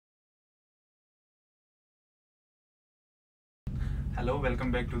Hello,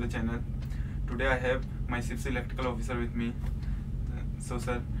 welcome back to the channel. Today I have my ship's electrical officer with me. So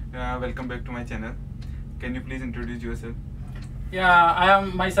sir, welcome back to my channel. Can you please introduce yourself? Yeah, I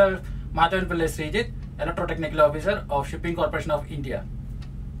am myself Madhavan Pillai Srijit, Electrotechnical Officer of Shipping Corporation of India.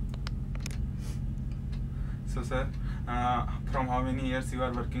 So sir, from how many years you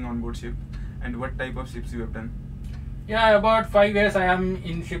are working on board ship and what type of ships you have done? Yeah, about 5 years I am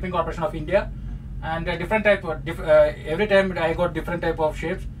in Shipping Corporation of India, and different type of every time I got different type of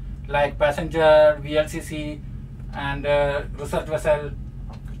ships like passenger, VLCC, and research vessel,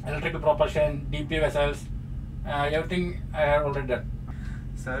 electrical propulsion, DP vessels, everything I have already done.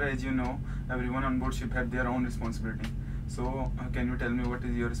 Sir, as you know, everyone on board ship had their own responsibility. So can you tell me what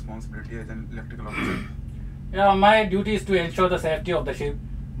is your responsibility as an electrical officer? Yeah, my duty is to ensure the safety of the ship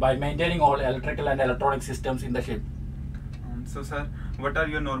by maintaining all electrical and electronic systems in the ship. So sir, what are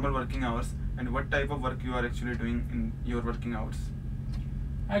your normal working hours and what type of work you are actually doing in your working hours?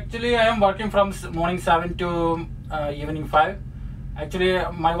 Actually, I am working from morning 7 to evening 5. Actually,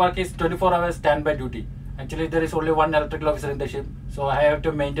 my work is 24 hours standby duty. Actually, there is only one electrical officer in the ship, so I have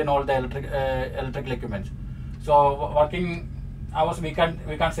to maintain all the electrical equipment. So working hours, we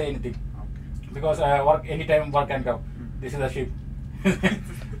can't say anything, because work anytime work can come. This is a ship.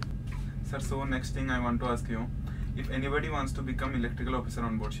 Sir, so next thing I want to ask you, if anybody wants to become electrical officer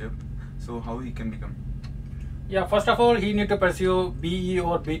on board ship, so how he can become? Yeah, first of all, he need to pursue BE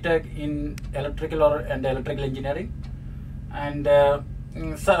or BTech in electrical and electrical engineering, and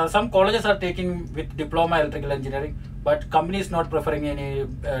some colleges are taking with diploma electrical engineering, but companies not preferring any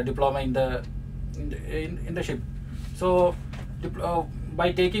diploma in the ship. So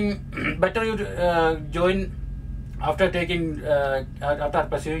by taking better you join after taking after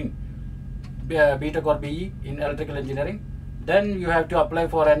pursuing BTech or BE in electrical engineering, then you have to apply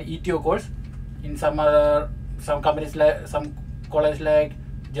for an ETO course in some companies, like some college like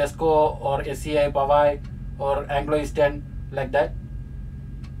JESCO or SCI, Pawai or Anglo Eastern, like that.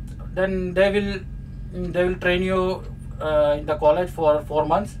 Then they will train you in the college for 4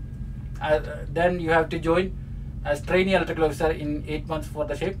 months. Then you have to join as trainee electrical officer in 8 months for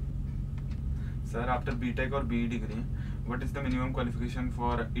the ship. Sir, after BTech or BE degree, what is the minimum qualification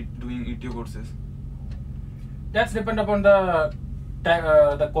for doing ETO courses? That's depend upon the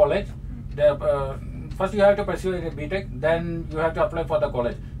college. First you have to pursue a BTech, then you have to apply for the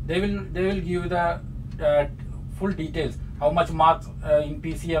college. They will give you the full details, how much marks in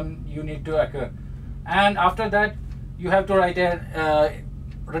PCM you need to acquire, and after that you have to write a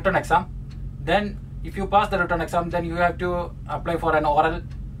written exam. Then if you pass the written exam, then you have to apply for an oral.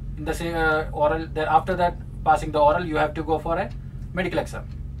 In the same oral, then after that, passing the oral, you have to go for a medical exam.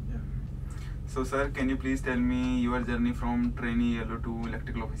 Yeah. So sir, can you please tell me your journey from trainee yellow to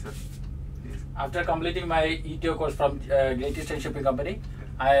electrical officer? Yes. After completing my ETO course from Great Eastern Shipping Company,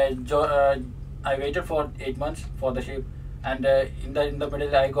 I waited for 8 months for the ship, and in the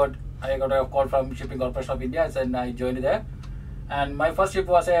middle I got a call from Shipping Corporation of India, and I joined there. And my first ship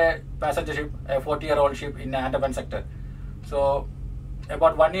was a passenger ship, a 40-year-old ship in the Andaman sector. So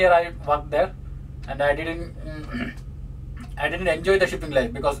about 1 year I worked there, and I didn't enjoy the shipping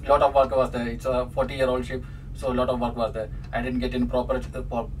life because a lot of work was there. It's a 40-year-old ship, so a lot of work was there. I didn't get in proper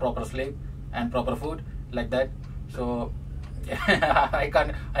sleep and proper food, like that. So I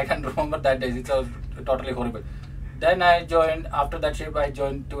can't remember that days. It was totally horrible. Then I joined, after that ship I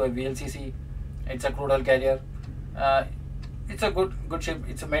joined to a VLCC. It's a crude oil carrier. It's a good ship.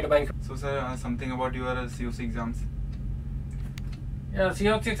 It's made by. So sir, something about your COC exams? Yeah,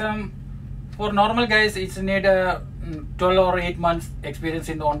 COC exam for normal guys, it's need 12 or 8 months experience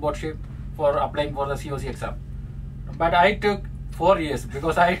in the onboard ship for applying for the COC exam. But I took 4 years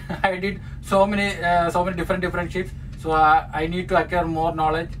because I did so many different ships. So I need to acquire more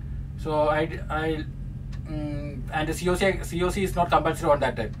knowledge. So and the COC is not compulsory on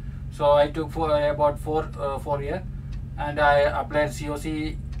that time. So I took for about 4 years, and I applied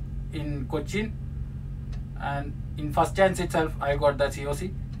COC in Cochin, and in first chance itself I got the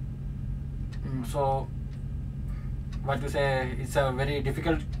COC. So what to say, it's a very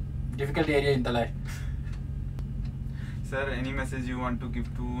difficult area in the life. Sir, any message you want to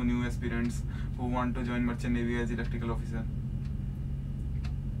give to new aspirants who want to join Merchant Navy as electrical officer?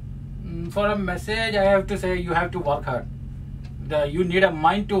 For a message, I have to say you have to work hard. You need a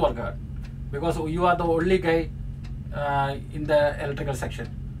mind to work hard, because you are the only guy in the electrical section.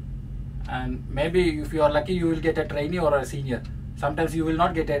 And maybe if you are lucky, you will get a trainee or a senior. Sometimes you will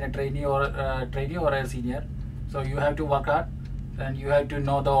not get a trainee or a senior. So you have to work hard, and you have to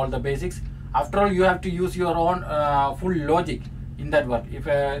know all the basics. After all, you have to use your own full logic in that work.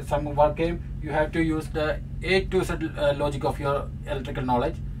 If some work came, you have to use the A to Z logic of your electrical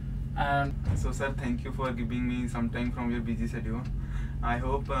knowledge. And so sir, thank you for giving me some time from your busy schedule. I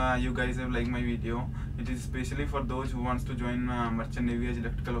hope you guys have liked my video. It is especially for those who wants to join Merchant Navy as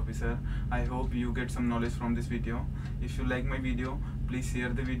electrical officer. I hope you get some knowledge from this video. If you like my video, please share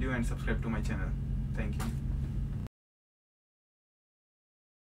the video and subscribe to my channel. Thank you.